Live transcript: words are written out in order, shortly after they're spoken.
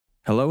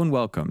Hello and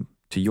welcome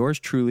to yours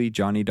truly,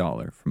 Johnny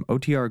Dollar from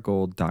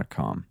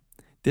OTRGold.com.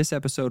 This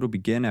episode will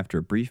begin after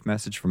a brief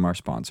message from our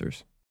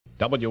sponsors.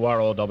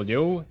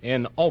 WROW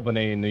in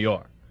Albany, New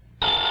York.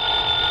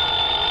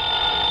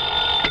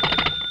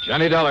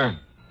 Johnny Dollar.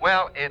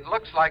 Well, it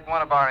looks like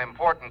one of our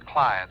important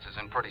clients is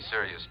in pretty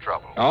serious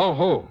trouble. Oh,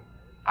 who?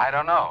 I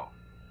don't know.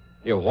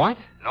 You what?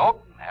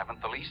 Nope,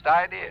 haven't the least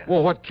idea.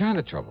 Well, what kind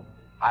of trouble?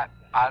 I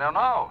don't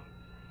know.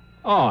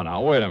 Oh,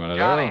 now, wait a minute,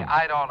 Johnny, Earl.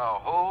 I don't know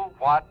who,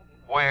 what,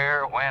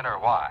 where, when, or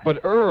why.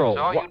 But, Earl...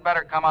 So you'd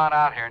better come on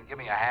out here and give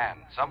me a hand.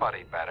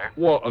 Somebody better.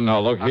 Well, no,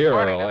 look here,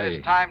 According Earl. to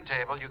this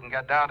timetable, you can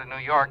get down to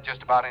New York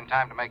just about in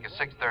time to make a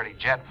 6:30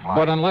 jet flight.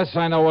 But unless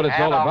I know what it's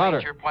all I'll about...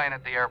 meet your plane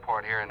at the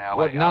airport here in L.A.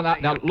 What?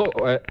 Now, look...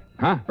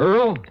 huh?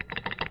 Earl?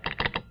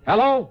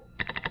 Hello?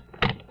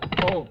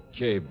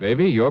 Okay,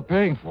 baby, you're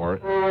paying for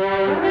it.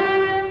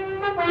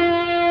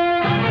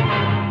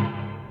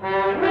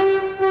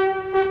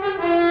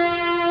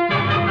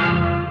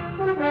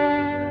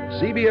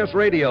 CBS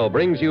Radio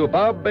brings you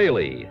Bob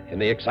Bailey in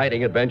the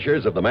exciting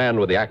adventures of the man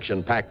with the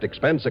action-packed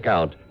expense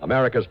account,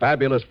 America's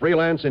fabulous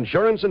freelance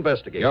insurance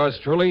investigator. Yours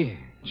truly,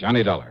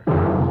 Johnny Dollar.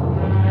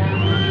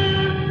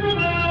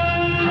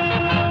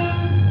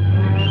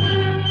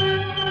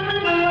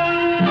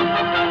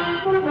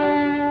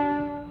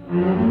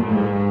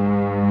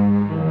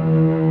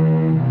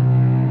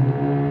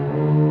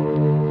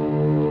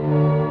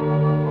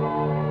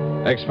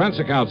 Expense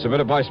account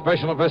submitted by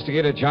Special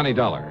Investigator Johnny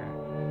Dollar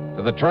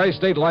to the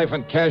Tri-State Life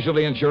and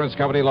Casualty Insurance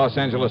Company, Los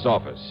Angeles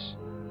office.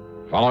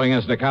 Following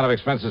is an account of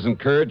expenses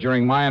incurred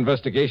during my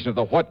investigation of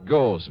the What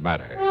Goes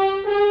matter.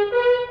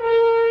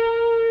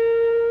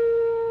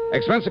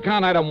 Expense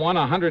account item 1,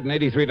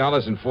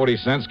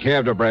 $183.40,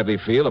 cab to Bradley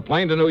Field, a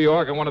plane to New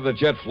York, and one of the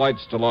jet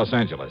flights to Los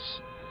Angeles.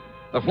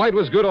 The flight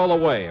was good all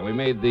the way, and we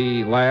made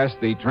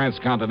the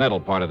transcontinental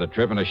part of the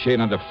trip in a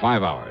shade under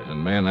 5 hours,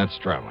 and man, that's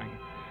traveling.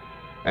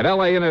 At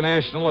L.A.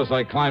 International, as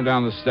I climbed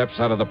down the steps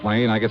out of the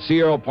plane, I could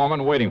see Earl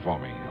Pullman waiting for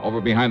me,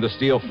 over behind the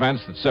steel fence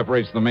that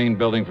separates the main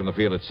building from the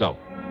field itself.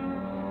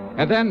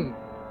 And then,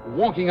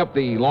 walking up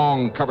the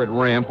long covered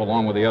ramp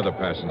along with the other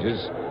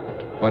passengers,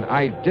 but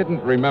I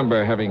didn't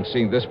remember having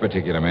seen this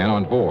particular man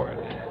on board.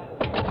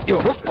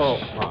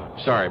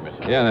 Sorry,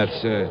 mister. Yeah,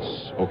 that's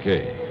it's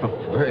okay.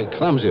 Oh, very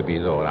clumsy of me,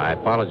 though, and I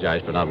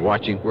apologize for not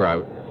watching where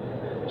I...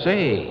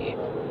 Say,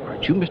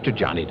 aren't you Mr.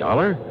 Johnny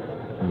Dollar?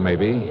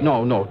 Maybe.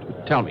 No,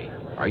 tell me.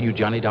 Are you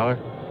Johnny Dollar?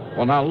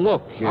 Well, now,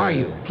 look. Are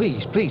you?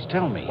 Please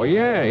tell me. Well,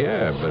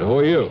 yeah, but who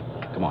are you?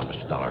 Come on,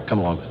 Mr. Dollar. Come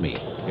along with me.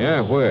 Yeah,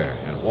 where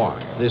and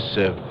why? This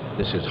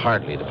is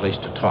hardly the place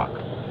to talk.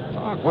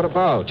 Talk? What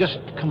about? Just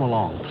come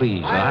along,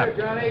 please. Hi there,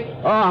 Johnny.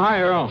 Oh,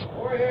 hi, Earl.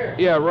 Over here.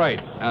 Yeah,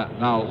 right.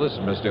 Now,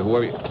 listen, mister,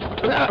 whoever you...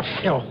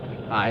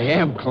 I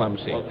am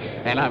clumsy,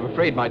 and I'm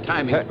afraid my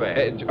timing's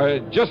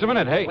bad. Just a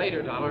minute, hey.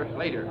 Later, Dollar,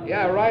 later.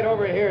 Yeah, right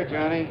over here,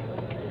 Johnny.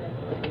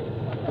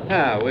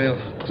 We'll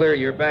clear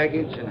your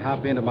baggage and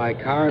hop into my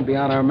car and be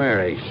on our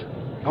merry.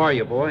 How are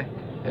you, boy?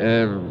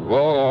 Well,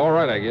 all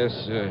right, I guess.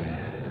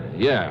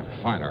 Yeah,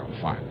 fine, Earl,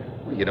 fine.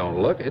 Well, you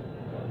don't look it.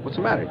 What's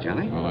the matter,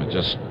 Johnny? Well, I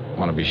just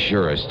want to be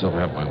sure I still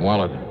have my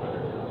wallet.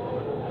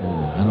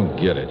 I don't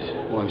get it.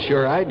 Well, I'm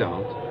sure I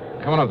don't.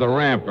 Coming up the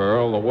ramp,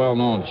 Earl, the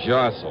well-known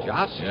jostle.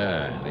 Jostle?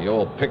 Yeah, the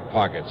old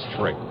pickpocket's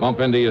trick.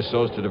 Bump into you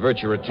so as to divert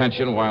your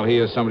attention while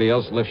he or somebody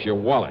else lifts your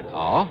wallet.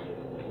 Oh?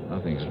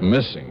 Nothing's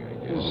missing,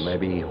 I guess. Well,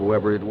 maybe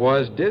whoever it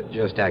was did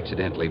just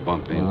accidentally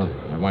bump into. Well,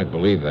 I might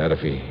believe that if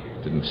he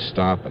didn't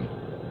stop and...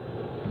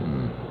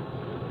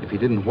 If he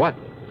didn't what,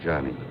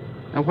 Johnny?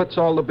 Now, what's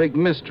all the big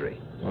mystery?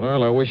 Well,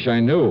 Earl, I wish I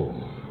knew.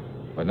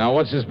 But now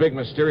what's this big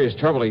mysterious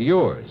trouble of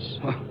yours?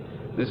 Well,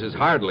 this is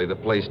hardly the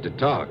place to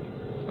talk.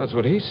 That's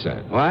what he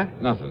said.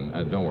 What? Nothing.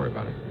 Don't worry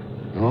about it.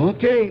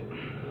 Okay.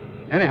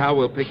 Anyhow,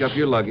 we'll pick up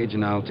your luggage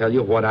and I'll tell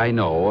you what I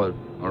know,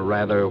 or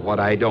rather what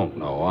I don't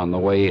know, on the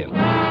way in.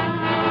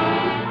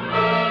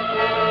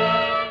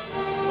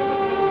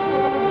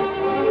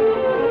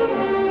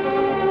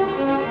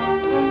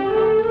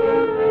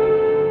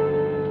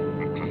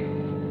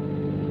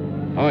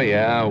 Oh,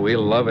 yeah,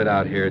 we'll love it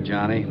out here,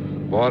 Johnny.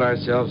 Bought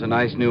ourselves a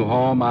nice new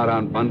home out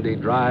on Bundy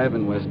Drive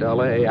in West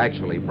L.A.,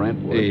 actually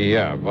Brentwood.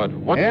 Yeah, but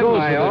what and goes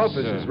my with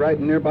office this, is right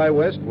nearby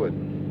Westwood.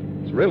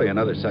 It's really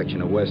another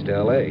section of West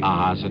L.A.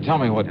 So tell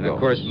me what And, goes. of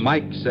course,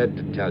 Mike said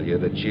to tell you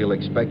that she'll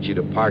expect you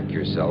to park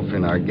yourself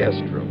in our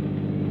guest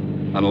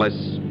room. Unless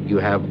you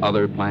have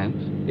other plans?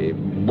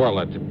 Well,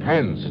 it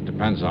depends. It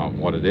depends on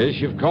what it is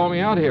you've called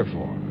me out here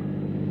for.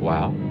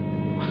 Well,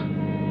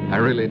 I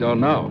really don't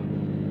know.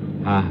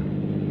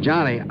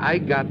 Johnny, I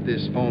got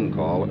this phone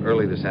call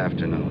early this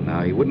afternoon.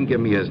 Now, he wouldn't give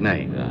me his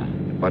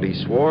name. But he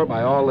swore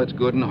by all that's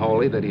good and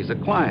holy that he's a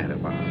client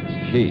of ours.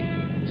 He?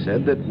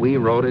 Said that we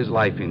wrote his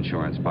life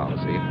insurance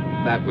policy.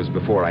 That was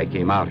before I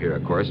came out here,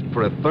 of course,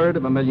 for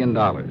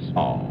 $325,000.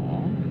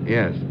 Oh.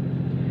 Yes.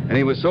 And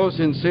he was so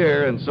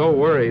sincere and so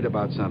worried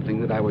about something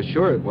that I was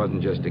sure it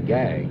wasn't just a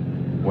gag.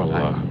 Well,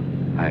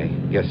 I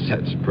guess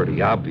that's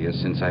pretty obvious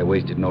since I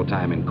wasted no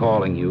time in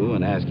calling you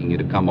and asking you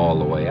to come all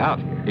the way out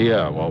here.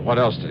 Yeah, well, what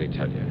else did he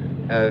tell you?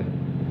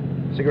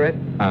 Cigarette?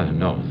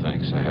 No,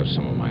 thanks. I have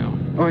some of my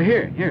own. Oh,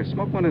 here,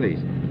 smoke one of these.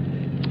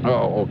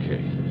 Oh,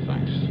 okay.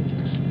 Thanks.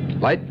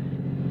 Light?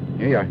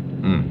 Here you are.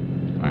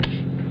 Thanks.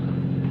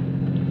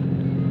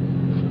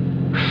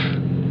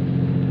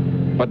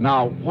 But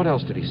now, what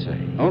else did he say?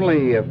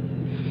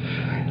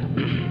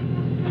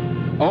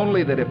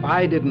 Only that if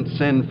I didn't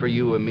send for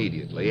you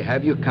immediately,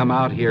 have you come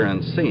out here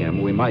and see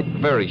him, we might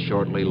very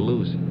shortly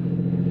lose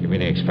him. You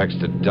mean he expects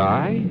to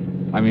die?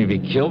 I mean, be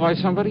killed by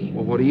somebody?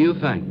 Well, what do you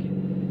think?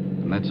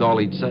 And that's all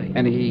he'd say.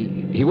 And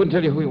he wouldn't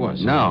tell you who he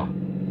was? No.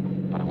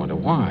 But I wonder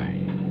why.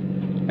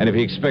 And if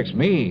he expects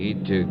me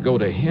to go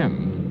to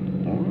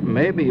him... Or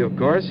maybe, of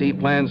course, he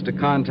plans to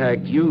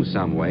contact you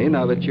some way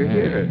now that you're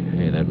here.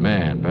 Hey, that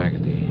man back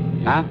at the...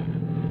 Huh?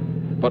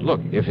 But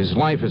look, if his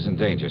life is in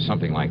danger,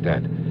 something like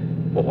that,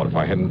 well, what if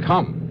I hadn't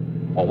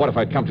come? Or what if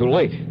I'd come too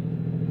late?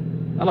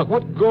 Now, look,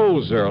 what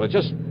goes, Earl? It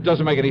just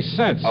doesn't make any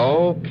sense.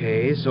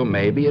 Okay, so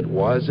maybe it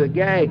was a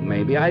gag.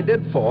 Maybe I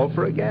did fall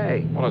for a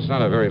gag. Well, it's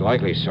not a very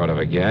likely sort of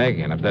a gag,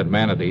 and if that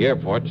man at the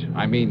airport,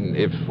 I mean,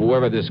 if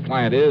whoever this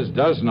client is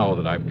does know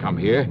that I've come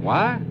here...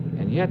 What?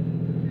 And yet,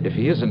 if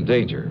he is in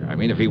danger, I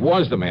mean, if he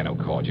was the man who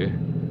called you...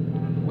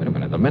 Wait a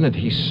minute, the minute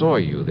he saw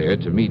you there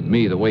to meet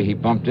me, the way he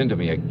bumped into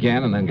me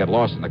again and then got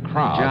lost in the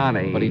crowd...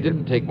 Johnny... But he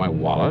didn't take my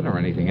wallet or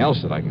anything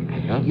else that I can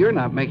pick up. You're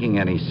not making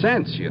any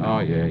sense, you know. Oh,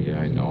 yeah,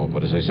 I know.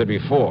 But as I said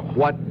before...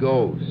 What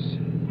goes?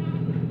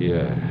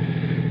 Yeah.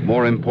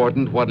 More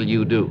important, what'll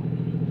you do?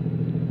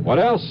 What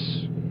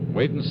else?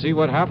 Wait and see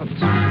what happens.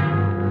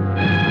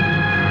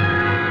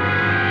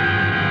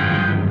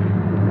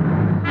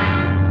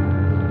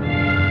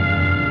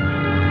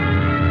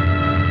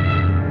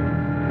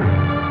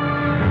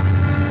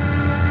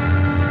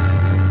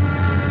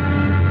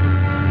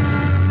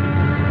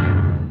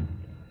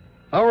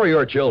 How are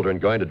your children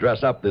going to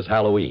dress up this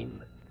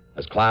Halloween?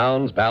 As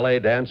clowns, ballet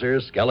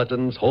dancers,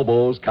 skeletons,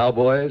 hobos,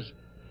 cowboys?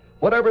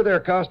 Whatever their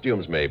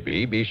costumes may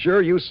be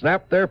sure you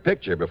snap their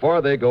picture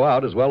before they go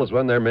out as well as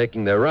when they're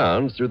making their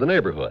rounds through the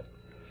neighborhood.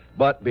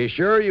 But be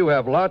sure you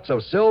have lots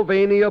of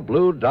Sylvania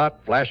Blue Dot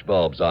flash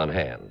bulbs on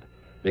hand,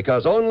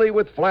 because only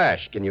with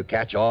Flash can you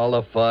catch all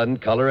the fun,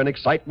 color, and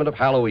excitement of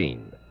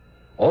Halloween.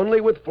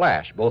 Only with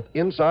Flash, both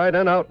inside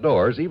and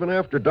outdoors, even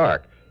after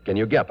dark, can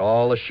you get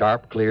all the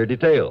sharp, clear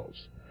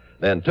details.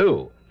 Then,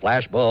 too,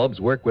 flash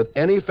bulbs work with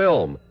any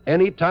film,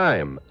 any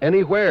time,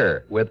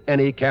 anywhere, with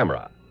any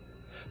camera.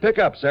 Pick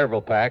up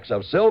several packs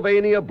of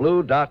Sylvania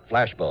Blue Dot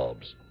flash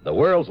bulbs, the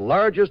world's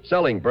largest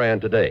selling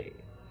brand today.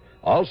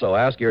 Also,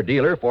 ask your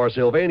dealer for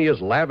Sylvania's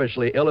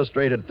lavishly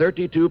illustrated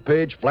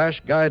 32-page flash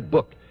guide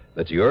book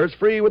that's yours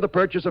free with the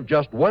purchase of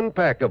just one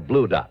pack of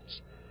Blue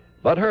Dots.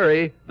 But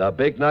hurry, the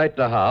big night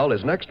to howl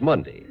is next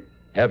Monday.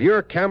 Have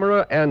your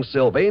camera and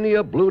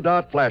Sylvania Blue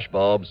Dot flash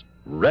bulbs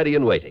ready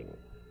and waiting.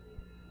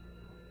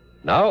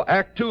 Now,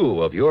 Act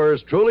Two of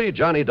yours truly,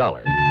 Johnny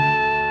Dollar.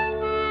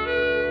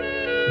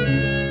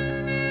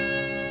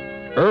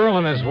 Earl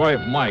and his wife,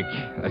 Mike,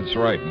 that's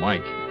right,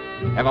 Mike,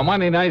 have a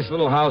mighty nice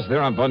little house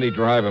there on Bundy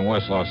Drive in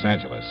West Los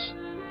Angeles.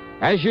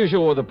 As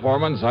usual with the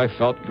Pormans, I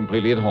felt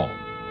completely at home,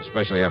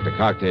 especially after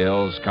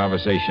cocktails,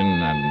 conversation,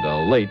 and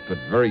a late but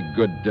very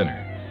good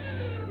dinner.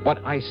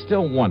 But I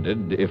still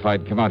wondered if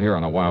I'd come out here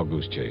on a wild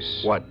goose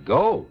chase. What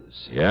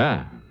goes?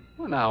 Yeah.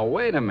 Well, now,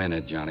 wait a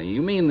minute, Johnny.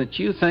 You mean that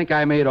you think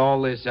I made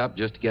all this up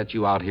just to get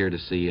you out here to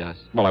see us?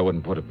 Well, I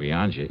wouldn't put it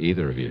beyond you,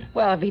 either of you.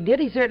 Well, if he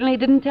did, he certainly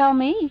didn't tell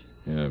me.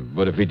 Yeah,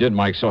 but if he did,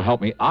 Mike, so help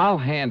me, I'll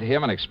hand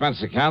him an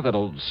expense account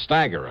that'll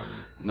stagger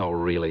him. No,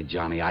 really,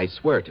 Johnny, I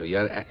swear to you.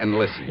 And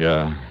listen.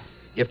 Yeah.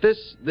 If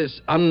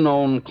this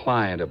unknown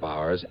client of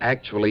ours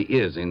actually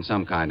is in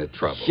some kind of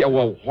trouble... Yeah,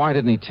 well, why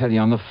didn't he tell you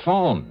on the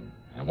phone?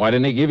 And why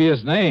didn't he give you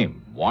his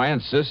name? Why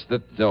insist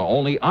that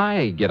only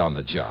I get on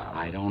the job?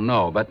 I don't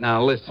know, but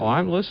now listen. Oh,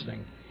 I'm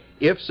listening.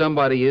 If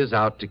somebody is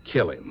out to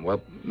kill him,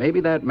 well, maybe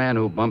that man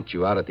who bumped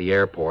you out at the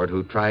airport,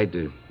 who tried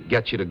to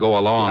get you to go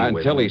along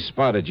with him... Until he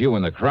spotted you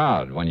in the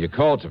crowd when you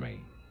called to me.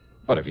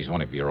 But if he's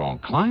one of your own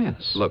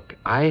clients... Look,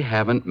 I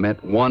haven't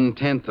met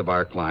 1/10 of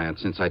our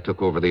clients since I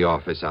took over the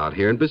office out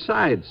here. And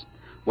besides,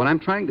 what I'm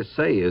trying to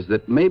say is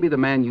that maybe the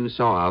man you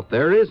saw out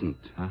there isn't.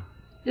 Huh?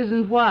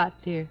 Isn't what,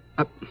 dear?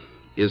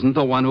 Isn't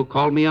the one who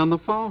called me on the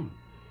phone.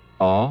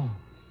 Oh?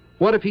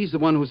 What if he's the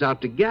one who's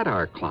out to get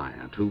our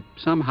client, who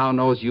somehow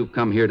knows you've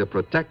come here to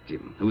protect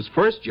him, whose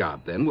first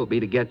job, then, will be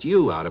to get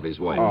you out of his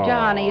way?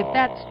 Johnny, if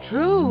that's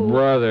true...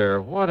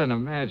 Brother, what an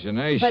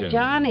imagination. But,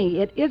 Johnny,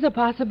 it is a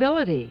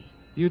possibility.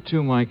 You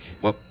too, Mike?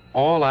 Well,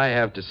 all I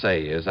have to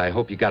say is I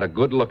hope you got a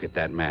good look at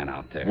that man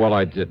out there. Well,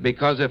 I did.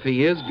 Because if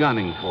he is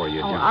gunning for you,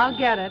 Johnny... I'll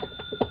get it.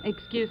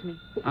 Excuse me.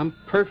 I'm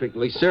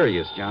perfectly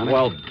serious, Johnny.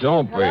 Well,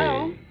 don't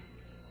Hello? be.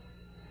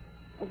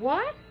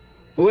 What?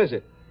 Who is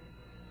it?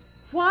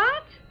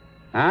 What?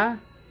 Huh?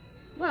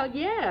 Well,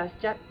 yes.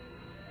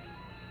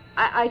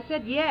 I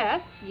said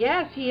yes.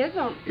 Yes, he is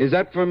on... Is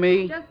that for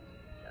me?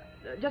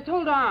 Just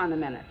hold on a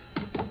minute.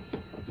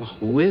 Well,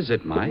 who is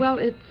it, Mike? Well,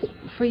 it's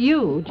for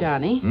you,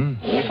 Johnny.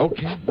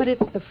 Okay. But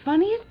it's the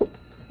funniest...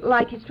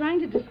 Like he's trying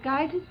to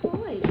disguise his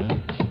voice.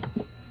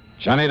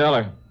 Johnny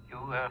Dollar.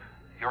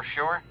 You're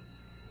sure?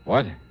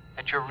 What?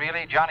 That you're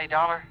really Johnny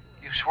Dollar?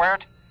 You swear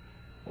it?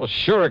 Well,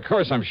 sure, of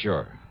course I'm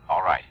sure.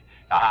 All right.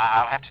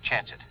 I'll have to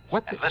chance it.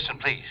 What And listen,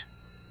 please.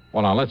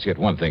 Well, now, let's get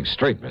one thing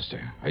straight,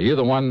 mister. Are you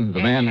the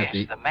man yes, at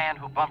the... the man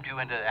who bumped you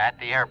at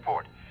the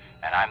airport.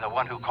 And I'm the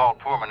one who called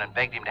Poorman and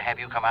begged him to have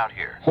you come out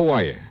here. Who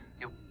are you?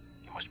 You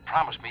must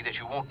promise me that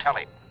you won't tell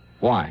him.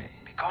 Why?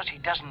 Because he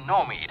doesn't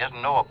know me. He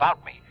doesn't know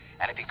about me.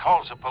 And if he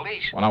calls the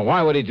police... Well, now,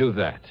 why would he do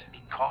that?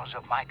 Because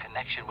of my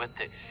connection with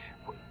the...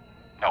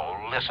 No,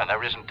 listen,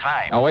 there isn't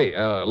time. Oh, wait,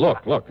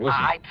 look, listen.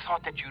 I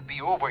thought that you'd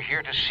be over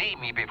here to see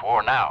me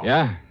before now.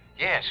 Yeah?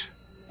 Yes.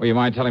 Well, you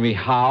mind telling me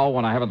how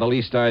when I haven't the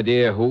least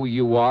idea who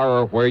you are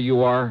or where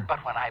you are?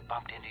 But when I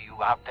bumped into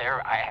you out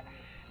there,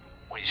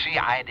 Well, you see,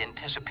 I had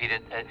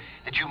anticipated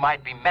that you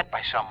might be met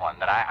by someone,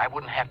 that I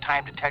wouldn't have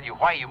time to tell you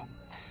why you...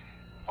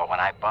 Well,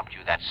 when I bumped you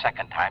that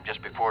second time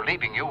just before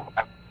leaving you,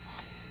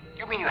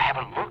 You mean you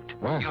haven't looked?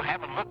 What? You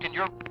haven't looked in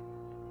your...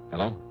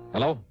 Hello?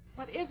 Hello?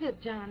 What is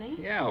it, Johnny?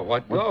 Yeah,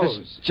 what Well, goes?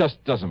 this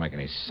just doesn't make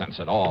any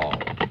sense at all.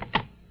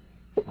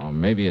 Oh,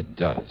 maybe it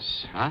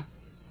does. Huh?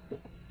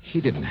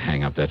 He didn't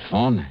hang up that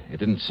phone. It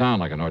didn't sound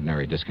like an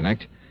ordinary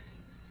disconnect.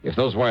 If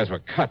those wires were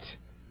cut...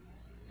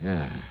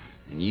 Yeah.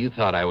 And you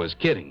thought I was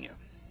kidding you.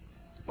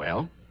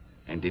 Well,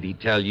 and did he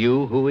tell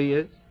you who he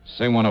is?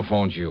 Same one who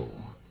phoned you.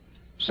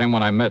 Same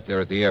one I met there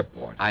at the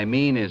airport. I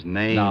mean his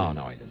name. No,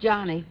 he didn't.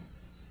 Johnny,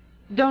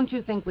 don't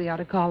you think we ought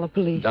to call the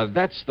police?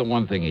 That's the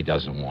one thing he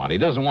doesn't want. He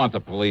doesn't want the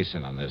police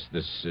in on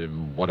this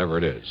whatever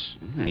it is.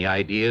 Any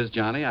ideas,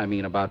 Johnny? I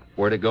mean, about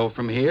where to go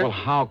from here? Well,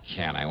 how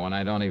can I when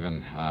I don't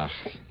even...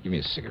 give me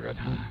a cigarette,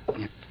 huh?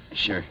 Yeah,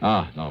 sure.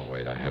 Oh, no,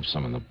 wait. I have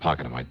some in the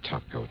pocket of my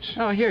top coat.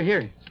 Oh,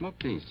 here. Smoke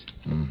these.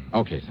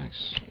 Okay,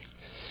 thanks.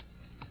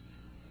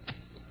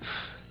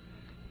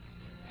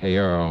 Hey,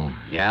 Earl.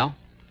 Yeah?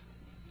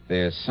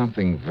 There's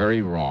something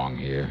very wrong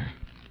here.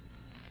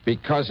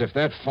 Because if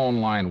that phone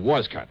line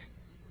was cut,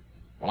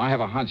 well, I have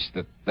a hunch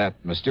that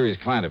mysterious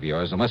client of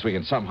yours, unless we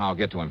can somehow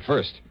get to him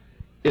first,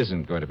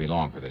 isn't going to be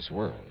long for this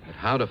world. But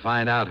how to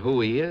find out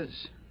who he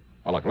is?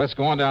 Well, look, let's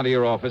go on down to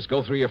your office,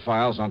 go through your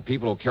files on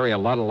people who carry a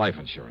lot of life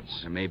insurance.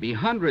 There may be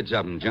hundreds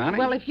of them, Johnny.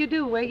 Well, if you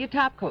do, wear your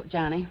top coat,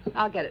 Johnny.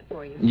 I'll get it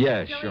for you. Yeah,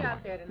 Enjoy sure. it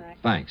out there tonight.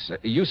 Thanks.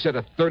 You said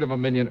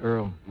 $333,000,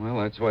 Earl? Well,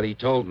 that's what he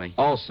told me.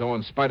 Also,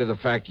 in spite of the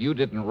fact you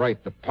didn't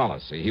write the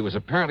policy, he was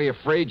apparently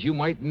afraid you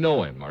might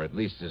know him, or at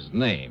least his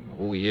name,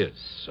 who he is.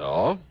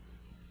 So?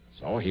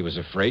 So he was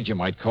afraid you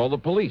might call the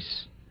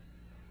police.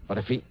 But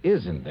if he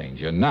is in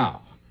danger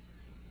now...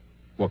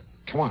 Well,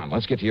 come on,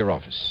 let's get to your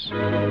office.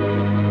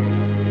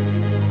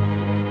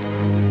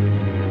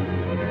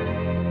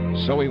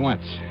 So we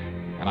went,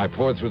 and I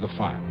poured through the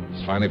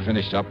files. Finally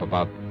finished up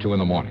about 2 in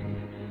the morning.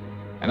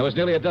 And there was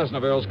nearly a dozen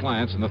of Earl's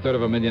clients in the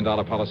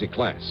 $333,000 policy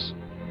class.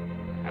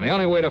 And the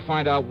only way to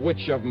find out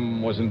which of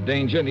them was in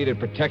danger, needed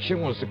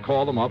protection, was to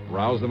call them up,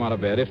 rouse them out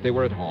of bed if they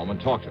were at home, and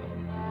talk to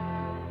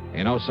them.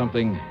 You know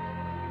something?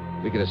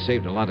 We could have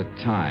saved a lot of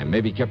time,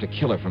 maybe kept a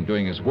killer from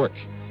doing his work.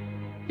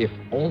 If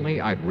only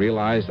I'd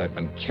realized I'd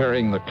been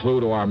carrying the clue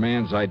to our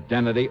man's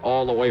identity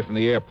all the way from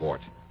the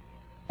airport.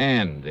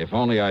 And if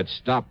only I'd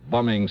stopped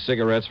bumming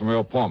cigarettes from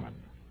Earl Poorman.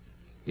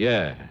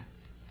 Yeah.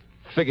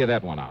 Figure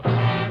that one out.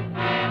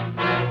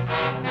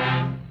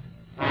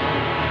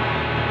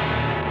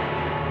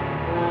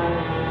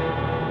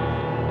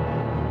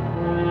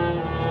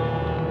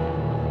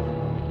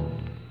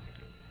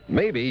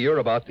 Maybe you're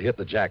about to hit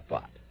the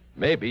jackpot.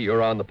 Maybe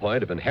you're on the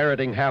point of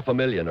inheriting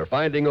 $500,000 or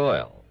finding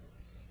oil.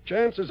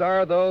 Chances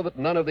are, though, that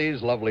none of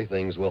these lovely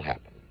things will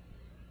happen.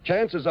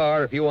 Chances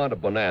are, if you want a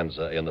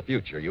bonanza in the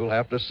future, you'll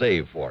have to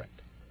save for it.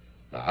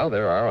 Now,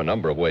 there are a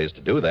number of ways to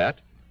do that.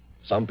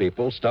 Some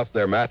people stuff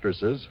their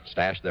mattresses,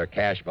 stash their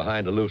cash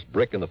behind a loose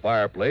brick in the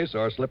fireplace,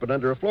 or slip it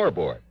under a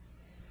floorboard.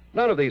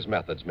 None of these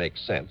methods make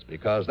sense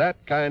because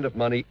that kind of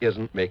money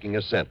isn't making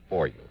a cent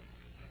for you.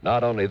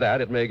 Not only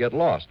that, it may get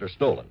lost or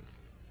stolen.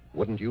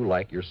 Wouldn't you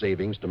like your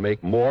savings to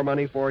make more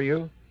money for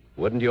you?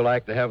 Wouldn't you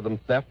like to have them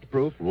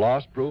theft-proof,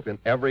 loss-proof in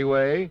every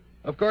way?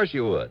 Of course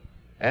you would.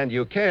 And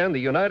you can the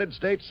United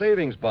States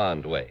Savings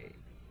Bond way.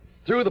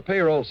 Through the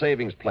payroll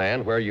savings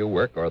plan where you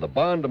work or the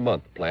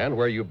bond-a-month plan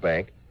where you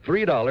bank,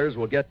 $3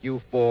 will get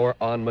you 4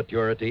 on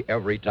maturity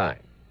every time.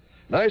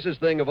 Nicest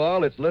thing of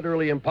all, it's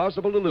literally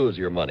impossible to lose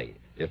your money.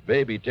 If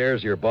Baby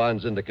tears your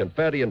bonds into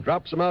confetti and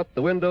drops them out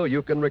the window,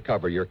 you can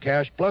recover your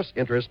cash plus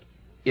interest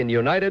in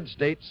United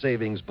States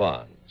Savings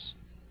Bonds.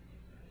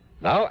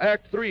 Now,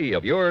 Act 3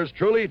 of yours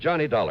truly,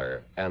 Johnny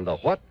Dollar, and the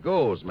What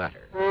Goes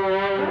matter.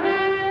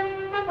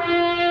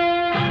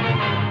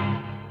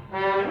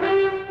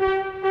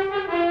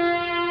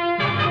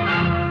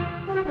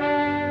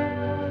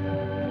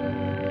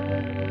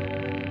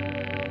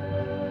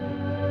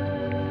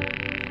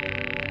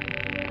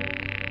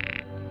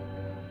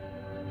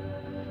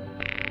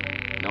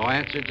 No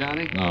answer,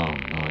 Johnny? No,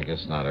 I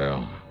guess not,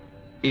 Earl.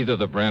 Either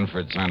the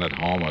Branfords aren't at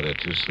home or they're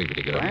too sleepy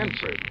to get up.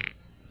 Branford.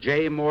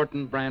 J.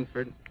 Morton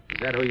Branford. Is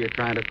that who you're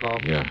trying to call?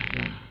 Yeah.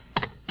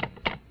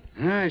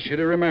 I should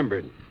have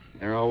remembered.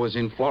 They're always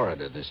in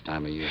Florida this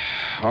time of year.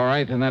 All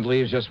right, then that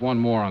leaves just one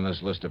more on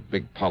this list of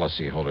big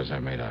policy holders I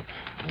made up.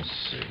 Let's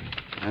see.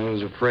 I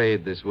was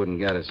afraid this wouldn't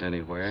get us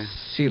anywhere.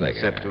 Seelegger.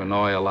 Except to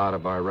annoy a lot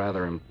of our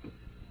rather...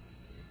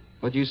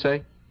 What'd you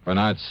say?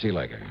 Bernard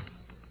Seelegger.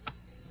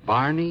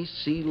 Barney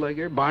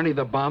Seelegger? Barney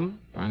the Bum?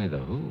 Barney the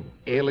who?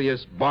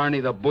 Alias Barney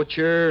the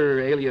Butcher,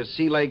 alias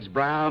Sea Legs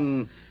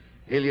Brown,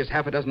 alias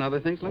half a dozen other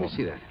things. Let me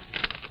see that.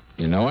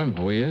 You know him?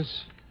 Who he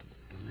is?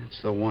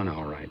 That's the one,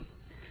 all right.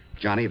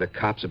 Johnny, the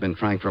cops have been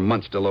trying for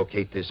months to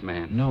locate this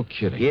man. No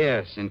kidding.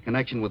 Yes, in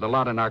connection with a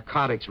lot of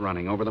narcotics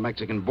running over the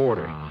Mexican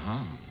border.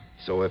 Uh-huh.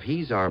 So if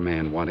he's our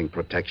man wanting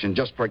protection,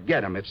 just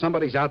forget him. If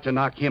somebody's out to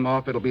knock him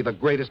off, it'll be the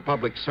greatest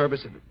public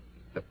service.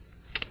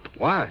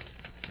 What?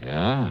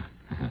 Yeah.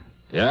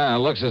 Yeah, it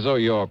looks as though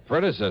your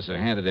predecessor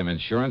handed him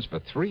insurance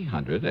for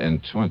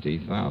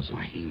 $320,000.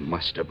 Why, he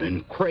must have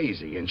been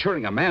crazy,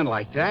 insuring a man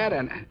like that,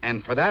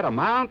 and for that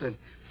amount. And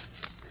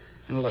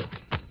look,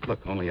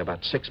 only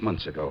about 6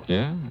 months ago.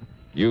 Yeah?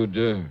 You'd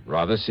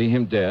rather see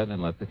him dead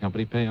and let the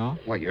company pay off?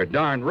 Well, you're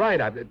darn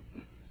right.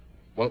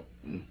 Well,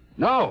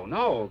 no,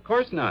 of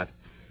course not.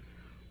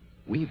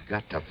 We've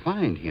got to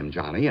find him,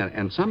 Johnny,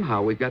 and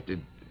somehow we've got to...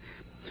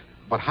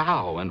 But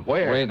how and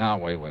where? Wait.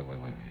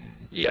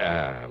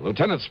 Yeah,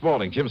 Lieutenant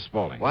Spaulding, Jim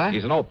Spaulding. What?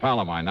 He's an old pal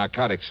of mine,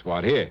 narcotics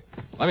squad. Here,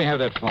 let me have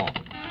that phone.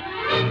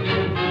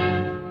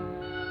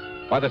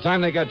 By the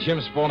time they got Jim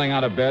Spaulding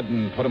out of bed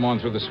and put him on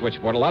through the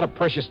switchboard, a lot of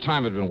precious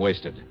time had been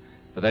wasted.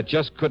 But that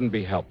just couldn't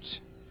be helped.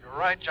 You're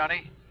right,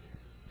 Johnny.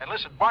 And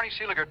listen, Barney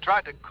Seelegger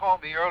tried to call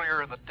me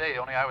earlier in the day,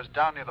 only I was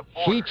down near the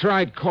border. He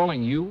tried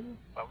calling you?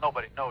 Well,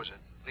 nobody knows it,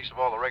 least of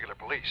all the regular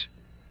police.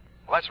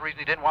 Well, that's the reason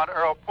he didn't want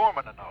Earl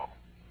Foreman to know.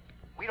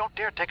 We don't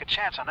dare take a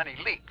chance on any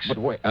leaks. But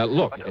wait,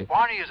 look... But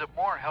Barney is of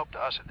more help to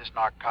us in this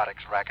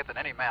narcotics racket than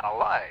any man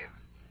alive.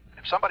 And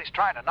if somebody's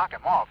trying to knock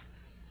him off...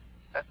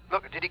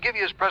 look, did he give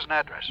you his present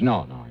address?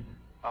 No.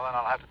 Well, then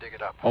I'll have to dig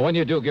it up. Oh, when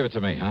you do, give it to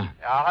me, huh?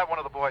 Yeah, I'll have one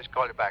of the boys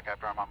call you back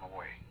after I'm on my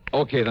way.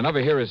 Okay, the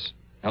number here is...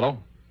 Hello?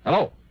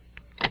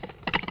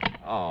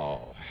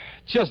 Oh,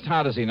 just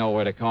how does he know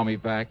where to call me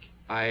back?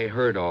 I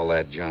heard all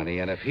that, Johnny,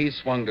 and if he's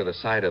swung to the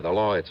side of the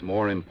law, it's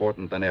more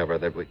important than ever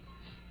that we...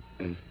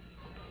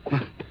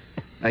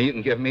 Now, you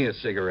can give me a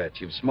cigarette.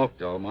 You've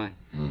smoked all mine.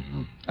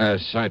 Mm-hmm.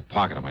 Side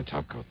pocket of my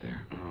top coat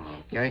there.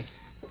 Okay.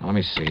 Now, let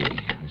me see.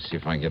 Let me see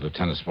if I can get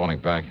Lieutenant Spaulding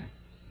back.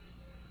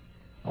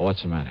 Oh,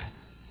 what's the matter?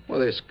 Well,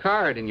 this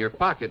card in your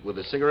pocket with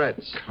the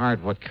cigarettes.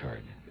 Card? What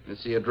card?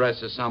 It's the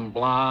address of some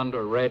blonde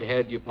or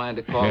redhead you plan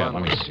to call on.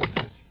 Let me see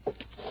that.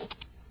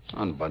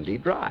 On Bundy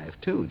Drive,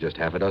 too. Just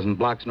half a dozen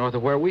blocks north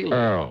of where we live.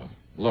 Earl,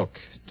 look,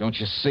 don't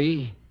you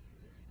see?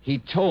 He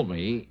told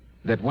me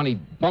that when he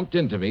bumped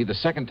into me the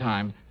second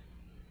time...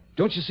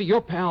 Don't you see,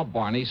 your pal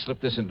Barney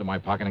slipped this into my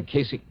pocket in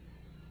case he...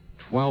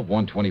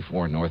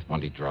 12124 North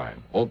Bundy Drive.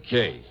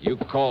 Okay, you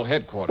call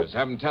headquarters.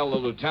 Have him tell the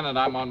lieutenant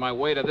I'm on my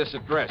way to this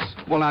address.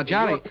 Well, now,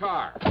 Johnny... In your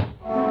car.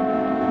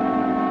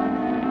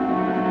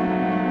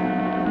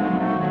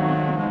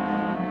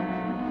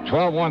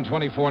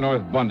 12124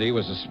 North Bundy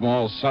was a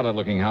small,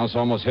 solid-looking house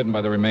almost hidden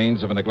by the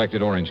remains of a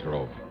neglected orange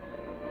grove.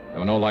 There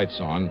were no lights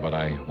on, but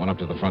I went up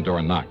to the front door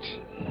and knocked.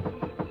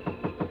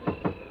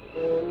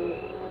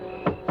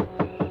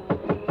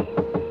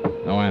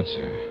 No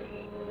answer.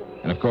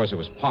 And, of course, it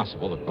was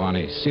possible that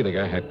Barney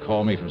Seelegger had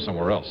called me from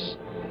somewhere else.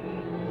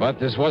 But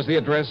this was the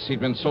address he'd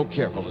been so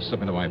careful to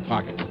slip into my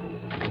pocket.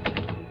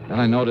 Then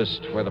I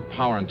noticed where the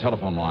power and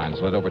telephone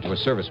lines led over to a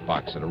service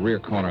box at a rear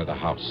corner of the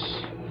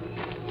house.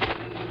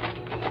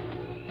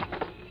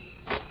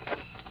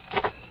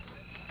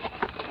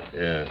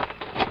 Yeah,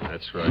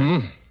 that's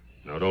right.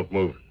 No, don't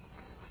move.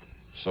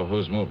 So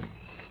who's moving?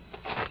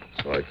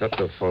 So I cut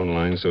the phone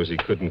line so he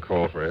couldn't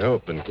call for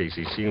help in case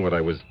he seen what I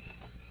was...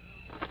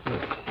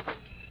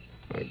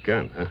 A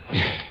gun, huh?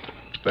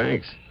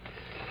 Thanks.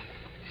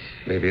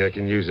 Maybe I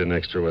can use an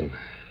extra one.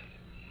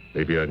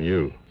 Maybe on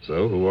you.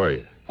 So, who are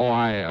you? Oh,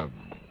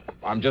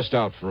 I'm just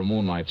out for a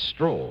moonlight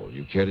stroll.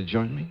 You care to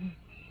join me?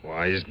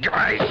 Wise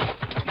guys!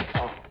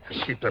 Oh,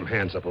 just keep them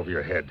hands up over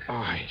your head.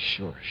 Oh,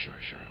 sure.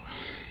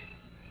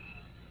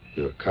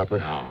 You a copper?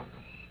 No.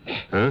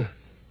 Huh?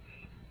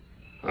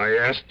 I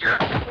asked you.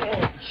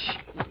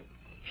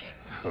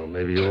 Oh,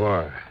 maybe you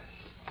are.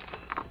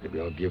 Maybe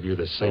I'll give you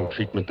the same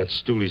treatment that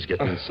Stooley's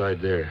getting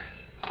inside there.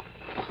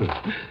 You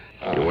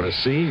want to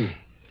see?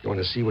 You want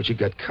to see what you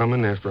got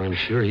coming after I'm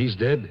sure he's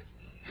dead?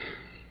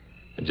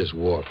 And just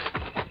walk.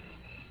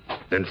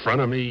 In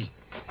front of me.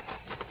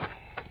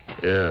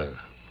 Yeah.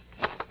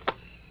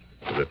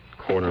 To the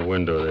corner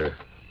window there.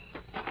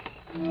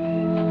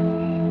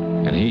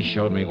 And he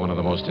showed me one of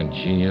the most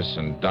ingenious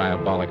and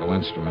diabolical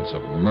instruments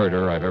of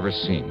murder I've ever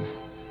seen.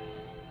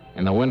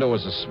 In the window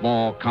was a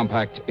small,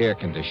 compact air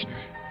conditioner.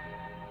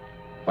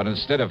 But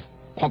instead of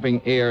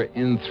pumping air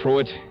in through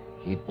it,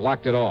 he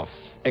blocked it off,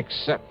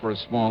 except for a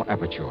small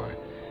aperture.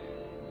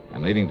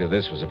 And leading to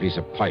this was a piece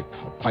of pipe,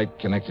 a pipe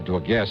connected to a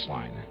gas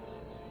line.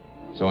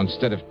 So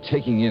instead of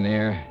taking in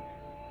air,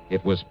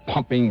 it was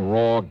pumping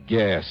raw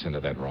gas into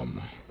that room.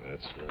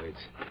 That's right.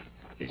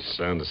 He's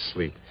sound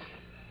asleep.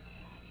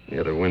 The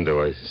other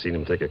window, I seen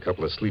him take a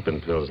couple of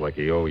sleeping pills like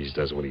he always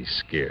does when he's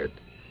scared.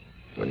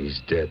 When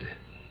he's dead.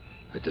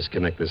 I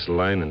disconnect this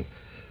line and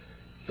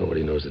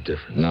nobody knows the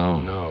difference.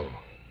 No.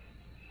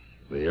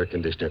 The air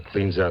conditioner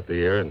cleans out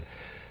the air, and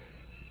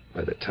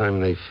by the time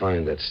they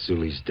find that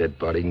Sully's dead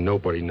body,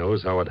 nobody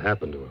knows how it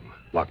happened to him.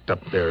 Locked up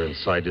there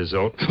inside his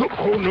own...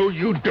 Oh, no,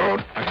 you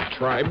don't. I can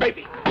try,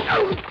 baby.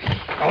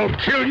 I'll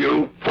kill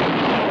you.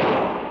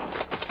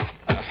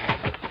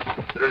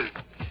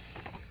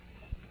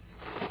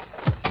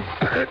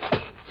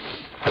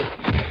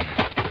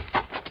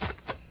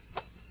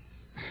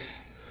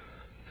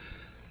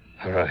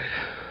 All right.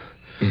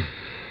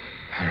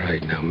 All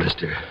right now,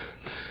 mister.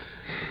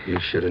 You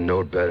should have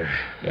known better.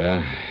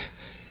 Yeah?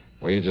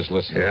 Well, you just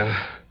listen.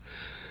 Yeah?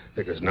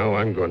 Because now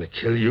I'm going to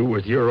kill you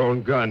with your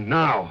own gun.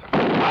 Now!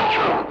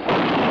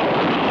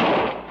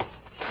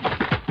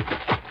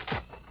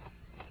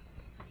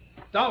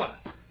 Dollar!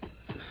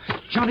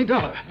 Johnny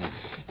Dollar!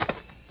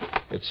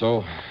 It's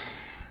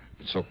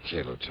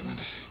okay, Lieutenant.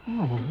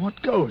 Oh,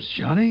 what goes,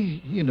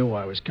 Johnny? You knew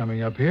I was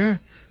coming up here.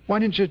 Why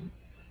didn't you...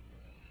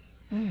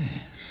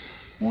 Hey,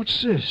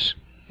 what's this?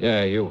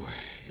 Yeah, you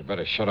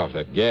better shut off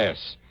that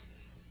gas.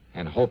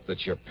 And hope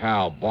that your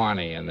pal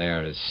Barney in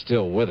there is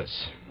still with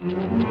us.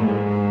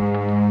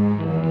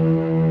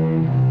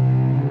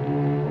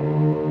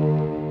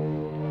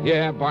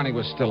 Yeah, Barney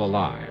was still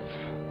alive,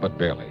 but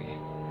barely.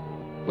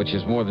 Which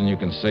is more than you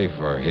can say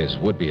for his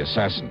would-be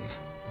assassin.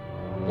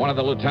 One of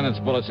the lieutenant's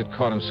bullets had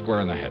caught him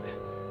square in the head.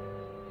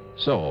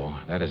 So,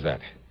 that is that.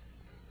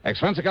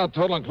 Expense account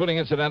total, including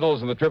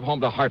incidentals, and the trip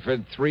home to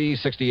Hartford,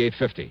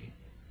 $368.50.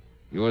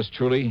 Yours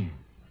truly,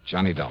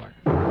 Johnny Dollar.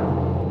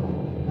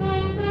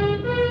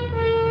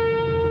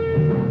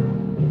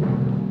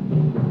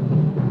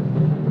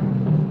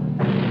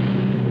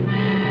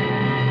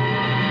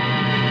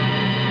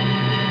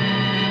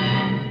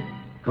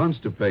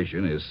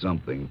 Constipation is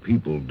something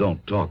people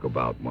don't talk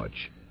about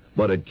much,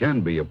 but it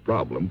can be a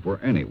problem for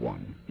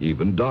anyone,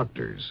 even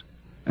doctors.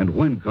 And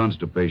when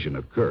constipation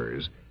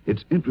occurs,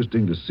 it's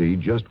interesting to see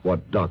just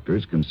what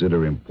doctors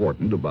consider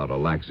important about a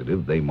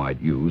laxative they might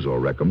use or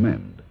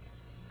recommend.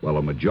 Well,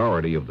 a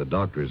majority of the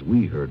doctors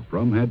we heard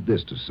from had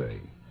this to say.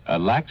 A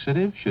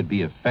laxative should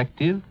be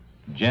effective,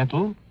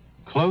 gentle,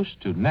 close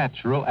to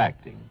natural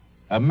acting.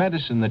 A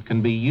medicine that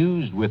can be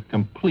used with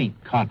complete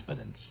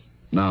confidence.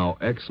 Now,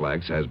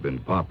 X-Lax has been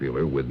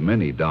popular with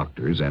many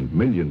doctors and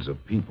millions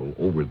of people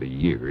over the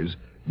years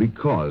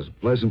because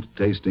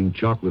pleasant-tasting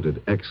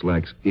chocolated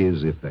X-Lax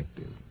is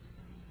effective.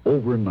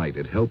 Overnight,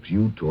 it helps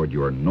you toward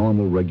your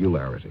normal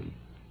regularity.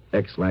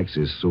 X-Lax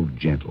is so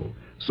gentle,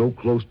 so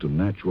close to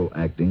natural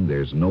acting,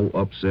 there's no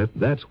upset.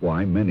 That's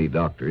why many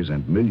doctors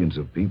and millions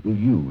of people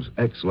use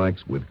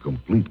X-Lax with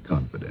complete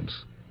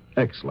confidence.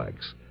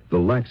 X-Lax, the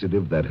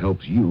laxative that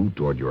helps you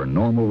toward your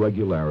normal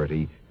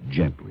regularity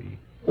gently,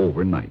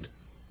 overnight.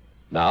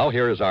 Now,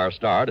 here is our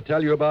star to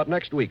tell you about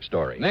next week's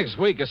story. Next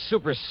week, a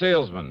super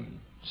salesman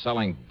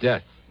selling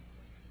death.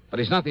 But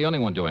he's not the only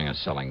one doing a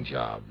selling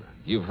job.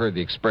 You've heard the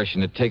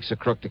expression, it takes a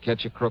crook to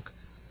catch a crook.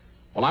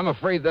 Well, I'm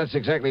afraid that's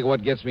exactly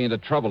what gets me into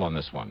trouble on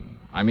this one.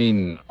 I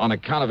mean, on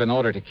account of in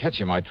order to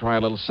catch him, I try a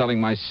little selling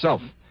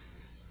myself.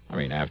 I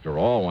mean, after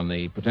all, when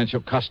the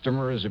potential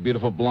customer is a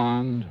beautiful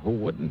blonde, who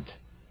wouldn't?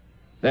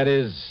 That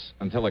is,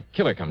 until a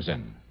killer comes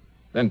in.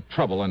 Then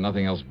trouble and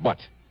nothing else but.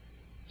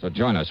 So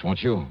join us,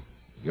 won't you?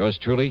 Yours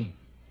truly,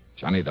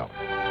 Johnny Dollar.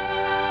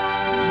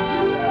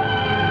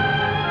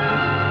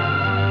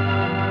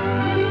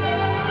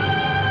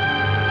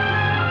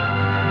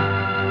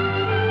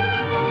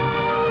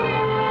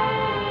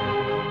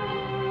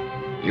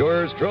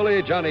 Yours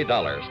truly, Johnny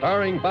Dollar,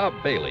 starring Bob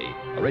Bailey,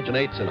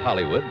 originates in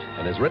Hollywood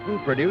and is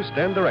written, produced,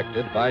 and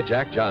directed by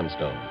Jack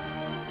Johnstone.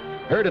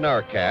 Heard in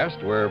our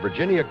cast were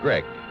Virginia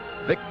Gregg,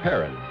 Vic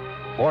Perrin,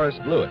 Forrest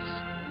Lewis,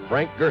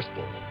 Frank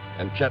Gerstle,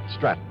 and Chet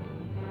Stratton.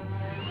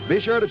 Be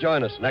sure to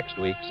join us next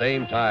week,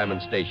 same time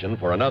and station,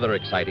 for another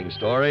exciting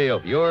story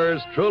of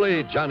yours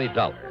truly, Johnny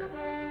Dollar.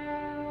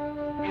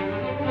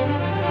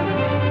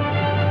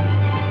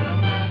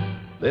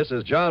 This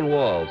is John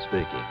Wall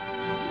speaking.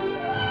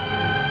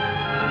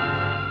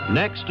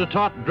 Next, a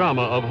taut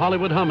drama of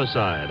Hollywood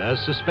homicide as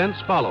suspense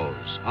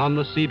follows on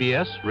the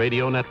CBS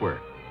Radio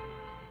Network.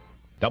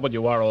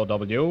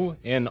 WROW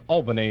in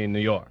Albany, New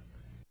York.